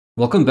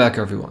Welcome back,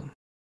 everyone.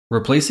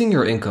 Replacing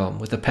your income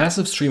with a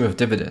passive stream of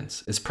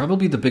dividends is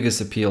probably the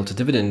biggest appeal to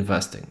dividend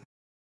investing.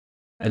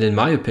 And in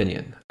my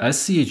opinion,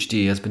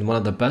 SCHD has been one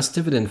of the best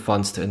dividend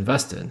funds to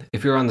invest in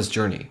if you're on this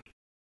journey.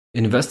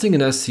 Investing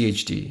in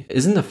SCHD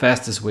isn't the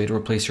fastest way to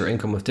replace your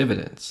income with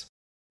dividends.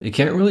 It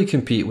can't really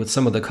compete with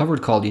some of the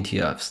covered call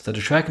ETFs that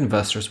attract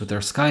investors with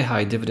their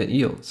sky-high dividend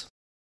yields.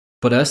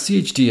 But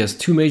SCHD has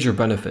two major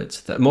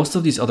benefits that most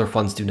of these other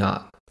funds do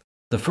not.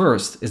 The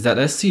first is that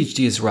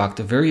SCHD has rocked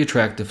a very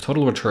attractive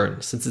total return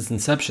since its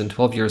inception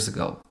 12 years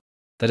ago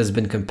that has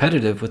been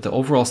competitive with the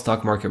overall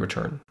stock market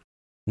return.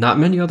 Not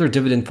many other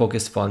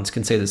dividend-focused funds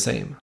can say the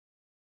same.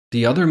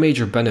 The other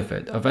major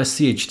benefit of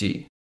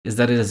SCHD is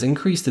that it has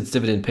increased its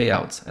dividend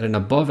payouts at an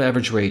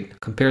above-average rate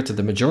compared to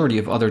the majority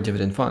of other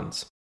dividend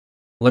funds.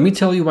 Let me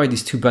tell you why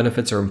these two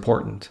benefits are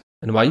important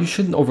and why you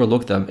shouldn't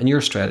overlook them in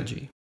your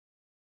strategy.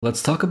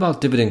 Let's talk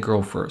about dividend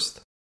growth first.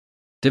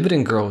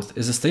 Dividend growth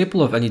is a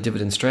staple of any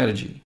dividend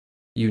strategy.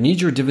 You need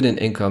your dividend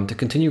income to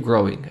continue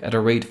growing at a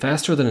rate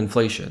faster than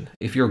inflation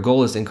if your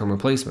goal is income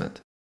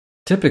replacement.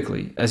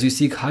 Typically, as you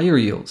seek higher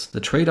yields, the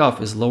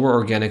trade-off is lower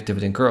organic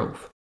dividend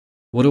growth.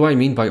 What do I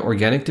mean by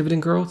organic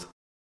dividend growth?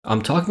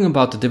 I'm talking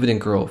about the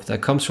dividend growth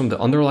that comes from the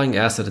underlying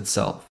asset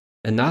itself,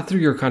 and not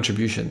through your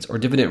contributions or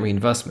dividend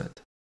reinvestment.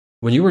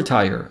 When you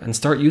retire and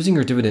start using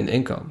your dividend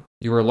income,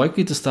 you are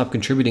likely to stop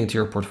contributing to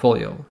your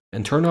portfolio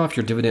and turn off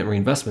your dividend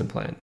reinvestment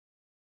plan.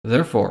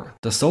 Therefore,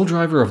 the sole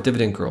driver of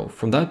dividend growth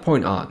from that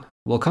point on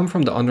will come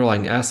from the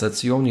underlying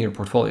assets you own in your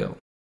portfolio.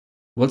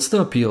 What's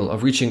the appeal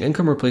of reaching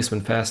income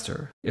replacement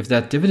faster if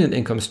that dividend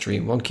income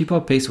stream won't keep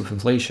up pace with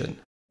inflation,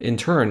 in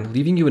turn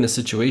leaving you in a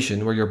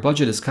situation where your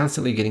budget is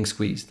constantly getting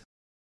squeezed?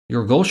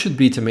 Your goal should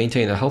be to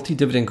maintain a healthy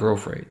dividend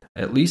growth rate,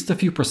 at least a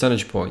few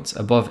percentage points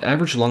above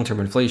average long-term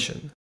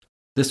inflation.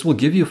 This will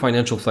give you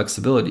financial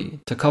flexibility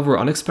to cover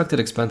unexpected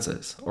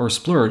expenses or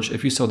splurge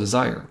if you so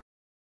desire.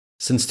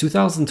 Since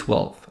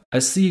 2012,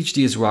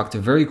 SCHD has rocked a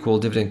very cool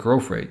dividend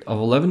growth rate of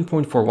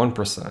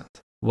 11.41%,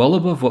 well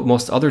above what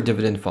most other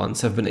dividend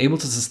funds have been able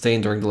to sustain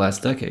during the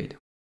last decade.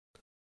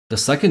 The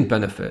second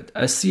benefit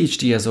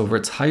SCHD has over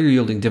its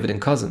higher-yielding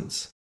dividend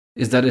cousins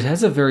is that it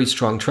has a very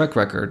strong track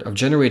record of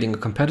generating a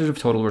competitive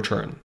total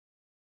return.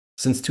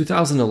 Since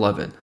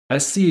 2011,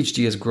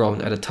 SCHD has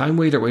grown at a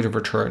time-weighted rate of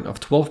return of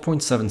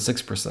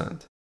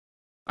 12.76%.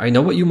 I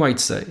know what you might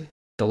say.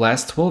 The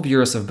last 12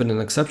 years have been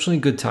an exceptionally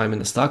good time in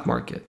the stock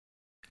market.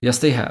 Yes,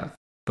 they have,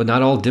 but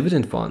not all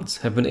dividend funds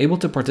have been able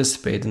to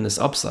participate in this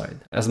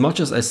upside as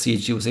much as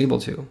SCHD was able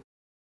to.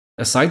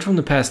 Aside from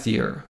the past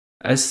year,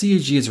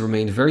 SCHD has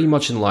remained very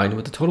much in line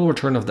with the total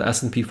return of the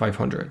S&P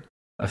 500,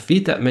 a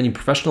feat that many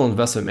professional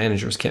investment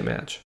managers can't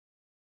match.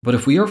 But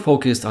if we are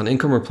focused on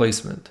income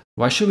replacement,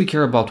 why should we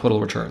care about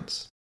total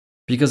returns?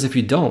 Because if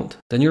you don't,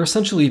 then you're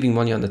essentially leaving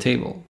money on the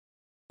table.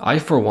 I,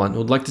 for one,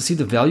 would like to see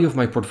the value of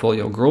my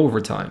portfolio grow over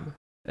time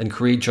and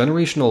create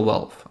generational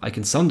wealth I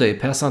can someday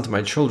pass on to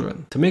my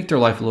children to make their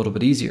life a little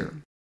bit easier.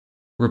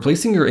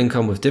 Replacing your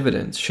income with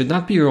dividends should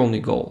not be your only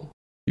goal.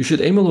 You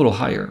should aim a little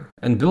higher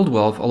and build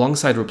wealth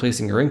alongside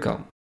replacing your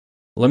income.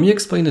 Let me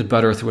explain it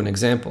better through an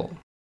example.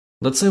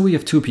 Let's say we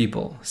have two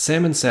people,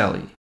 Sam and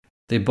Sally.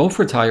 They both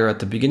retire at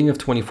the beginning of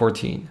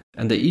 2014,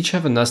 and they each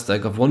have a nest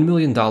egg of $1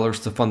 million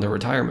to fund their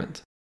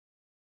retirement.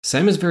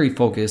 Sam is very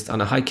focused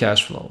on a high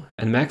cash flow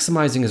and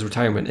maximizing his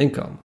retirement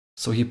income,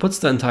 so he puts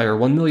the entire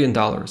 $1 million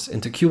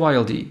into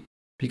QYLD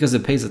because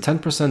it pays a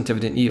 10%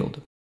 dividend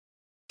yield.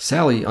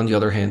 Sally, on the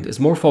other hand, is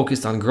more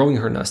focused on growing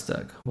her nest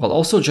egg while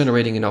also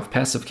generating enough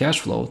passive cash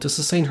flow to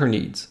sustain her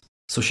needs,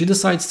 so she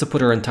decides to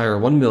put her entire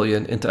 $1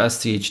 million into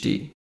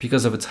SCHD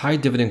because of its high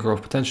dividend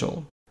growth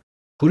potential.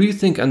 Who do you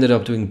think ended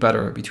up doing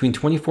better between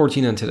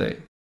 2014 and today?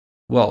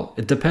 Well,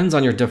 it depends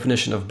on your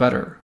definition of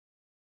better.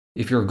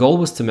 If your goal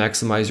was to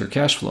maximize your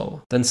cash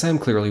flow, then Sam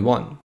clearly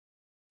won.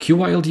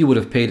 QYLD would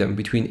have paid him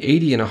between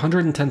 $80,000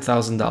 and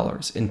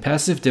 $110,000 in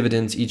passive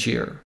dividends each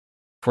year,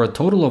 for a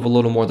total of a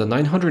little more than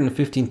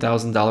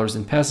 $915,000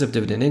 in passive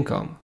dividend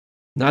income.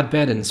 Not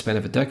bad in the span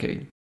of a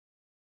decade.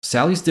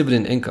 Sally's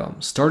dividend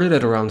income started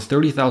at around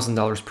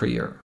 $30,000 per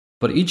year,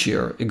 but each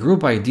year it grew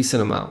by a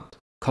decent amount,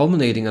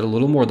 culminating at a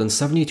little more than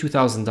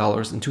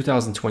 $72,000 in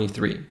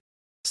 2023.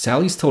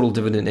 Sally's total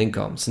dividend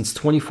income since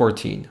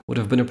 2014 would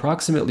have been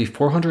approximately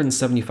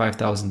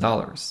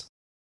 $475,000,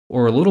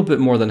 or a little bit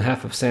more than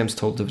half of Sam's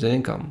total dividend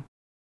income.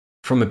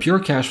 From a pure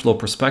cash flow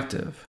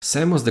perspective,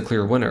 Sam was the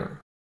clear winner.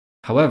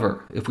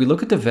 However, if we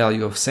look at the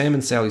value of Sam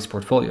and Sally's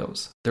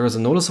portfolios, there is a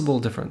noticeable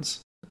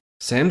difference.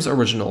 Sam's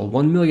original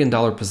 $1 million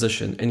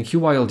position in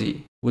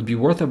QYLD would be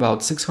worth about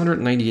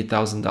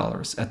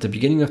 $698,000 at the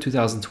beginning of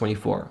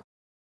 2024,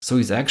 so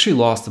he's actually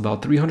lost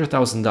about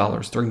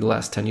 $300,000 during the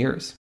last 10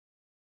 years.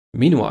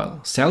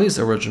 Meanwhile, Sally's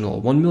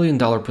original $1 million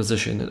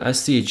position in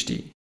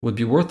SCHD would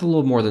be worth a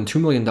little more than $2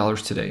 million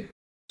today,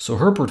 so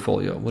her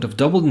portfolio would have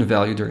doubled in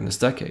value during this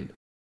decade.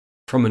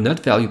 From a net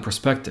value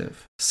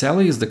perspective,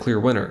 Sally is the clear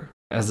winner,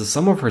 as the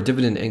sum of her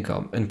dividend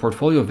income and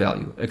portfolio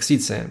value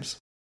exceeds Sam's.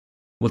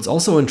 What's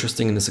also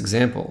interesting in this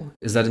example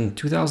is that in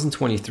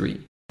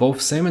 2023,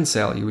 both Sam and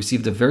Sally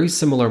received a very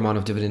similar amount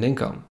of dividend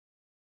income,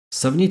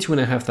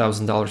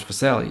 $72,500 for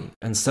Sally,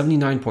 and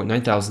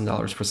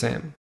 $79,900 for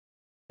Sam.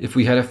 If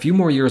we had a few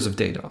more years of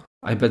data,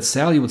 I bet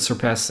Sally would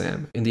surpass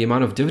Sam in the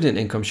amount of dividend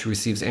income she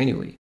receives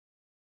annually.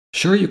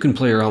 Sure, you can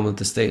play around with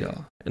this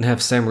data and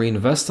have Sam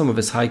reinvest some of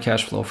his high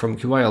cash flow from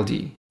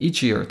QILD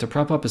each year to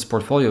prop up his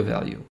portfolio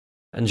value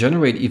and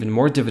generate even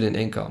more dividend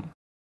income.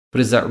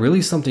 But is that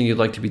really something you'd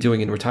like to be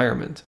doing in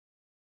retirement?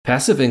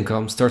 Passive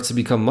income starts to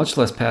become much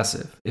less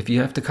passive if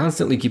you have to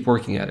constantly keep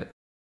working at it.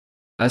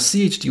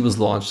 SCHD was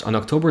launched on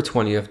October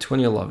 20th,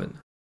 2011,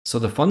 so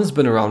the fund has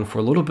been around for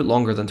a little bit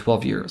longer than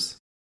 12 years,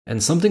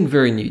 and something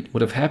very neat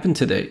would have happened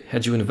today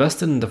had you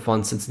invested in the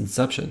fund since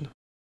inception.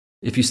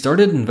 If you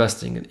started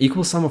investing an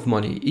equal sum of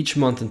money each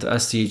month into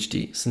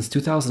SCHD since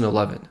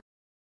 2011,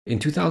 in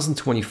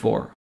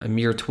 2024, a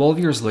mere 12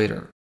 years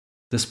later,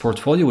 this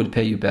portfolio would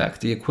pay you back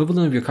the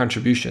equivalent of your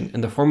contribution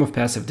in the form of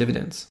passive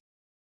dividends.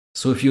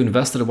 So if you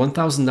invested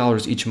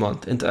 $1,000 each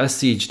month into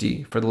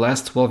SCHD for the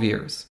last 12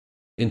 years,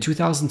 in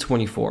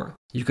 2024,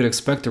 you could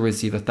expect to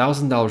receive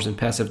 $1,000 in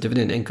passive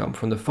dividend income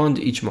from the fund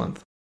each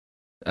month.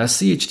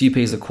 SCHD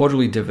pays a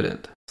quarterly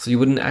dividend, so you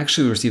wouldn't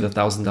actually receive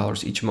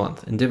 $1,000 each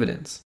month in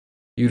dividends.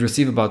 You'd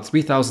receive about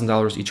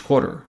 $3,000 each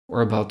quarter,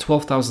 or about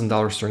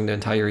 $12,000 during the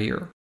entire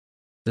year.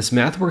 This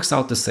math works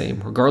out the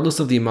same regardless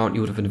of the amount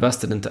you would have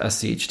invested into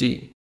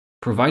SCHD,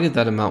 provided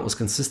that amount was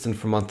consistent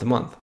from month to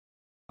month.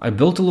 I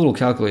built a little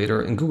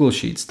calculator in Google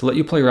Sheets to let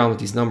you play around with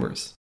these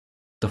numbers.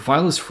 The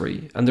file is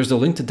free, and there's a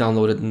link to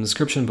download it in the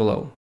description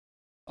below.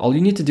 All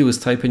you need to do is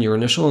type in your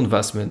initial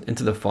investment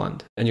into the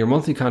fund and your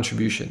monthly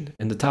contribution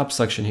in the top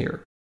section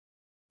here.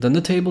 Then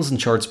the tables and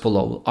charts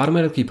below will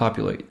automatically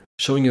populate,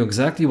 showing you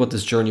exactly what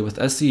this journey with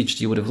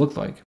SCHD would have looked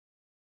like.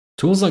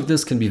 Tools like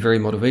this can be very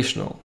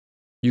motivational.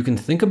 You can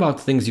think about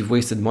things you've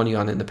wasted money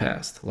on in the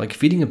past, like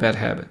feeding a bad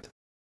habit.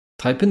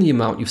 Type in the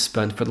amount you've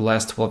spent for the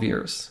last 12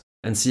 years,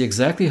 and see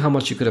exactly how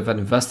much you could have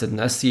invested in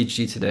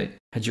SCHD today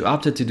had you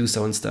opted to do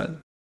so instead.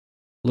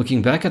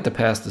 Looking back at the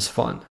past is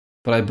fun,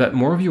 but I bet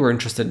more of you are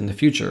interested in the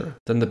future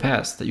than the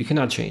past that you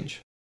cannot change.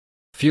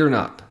 Fear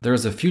not, there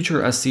is a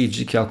future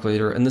SCHD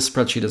calculator in this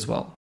spreadsheet as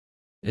well.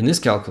 In this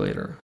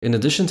calculator, in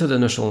addition to the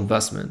initial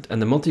investment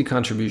and the monthly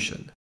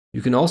contribution,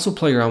 you can also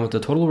play around with the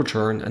total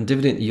return and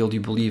dividend yield you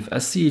believe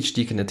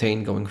SCHD can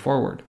attain going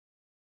forward.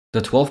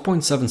 The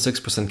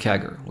 12.76%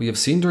 CAGR we have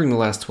seen during the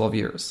last 12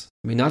 years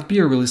may not be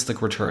a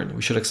realistic return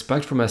we should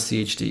expect from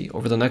SCHD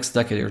over the next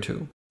decade or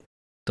two.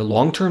 The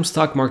long-term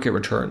stock market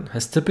return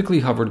has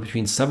typically hovered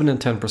between 7 and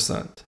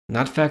 10%,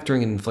 not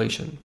factoring in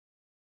inflation.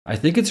 I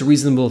think it's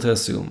reasonable to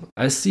assume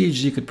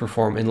SCHD could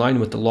perform in line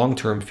with the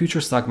long-term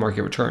future stock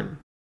market return.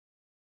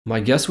 My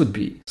guess would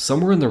be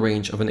somewhere in the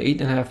range of an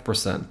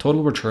 8.5%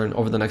 total return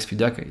over the next few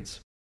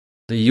decades.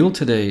 The yield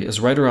today is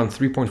right around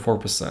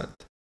 3.4%,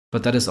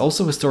 but that is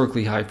also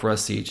historically high for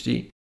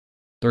SCHD.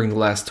 During the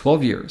last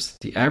 12 years,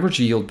 the average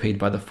yield paid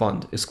by the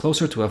fund is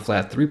closer to a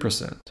flat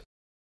 3%.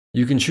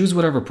 You can choose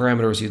whatever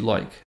parameters you'd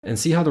like and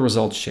see how the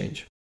results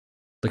change.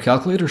 The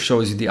calculator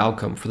shows you the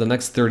outcome for the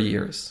next 30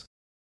 years.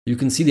 You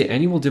can see the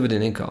annual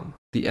dividend income,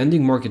 the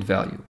ending market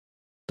value,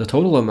 the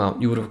total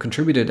amount you would have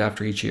contributed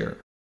after each year,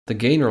 the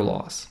gain or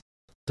loss,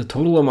 the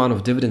total amount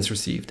of dividends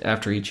received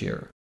after each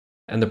year,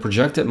 and the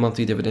projected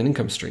monthly dividend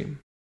income stream.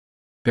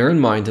 Bear in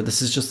mind that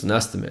this is just an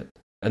estimate,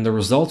 and the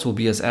results will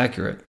be as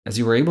accurate as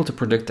you were able to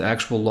predict the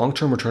actual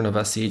long-term return of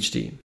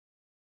SCHD.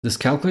 This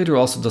calculator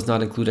also does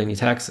not include any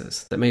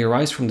taxes that may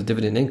arise from the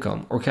dividend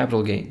income or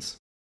capital gains.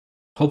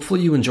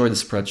 Hopefully you enjoyed the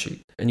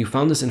spreadsheet and you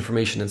found this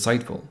information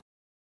insightful.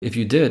 If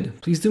you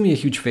did, please do me a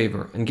huge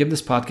favor and give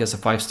this podcast a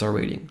 5-star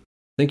rating.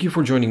 Thank you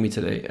for joining me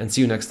today, and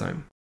see you next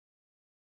time.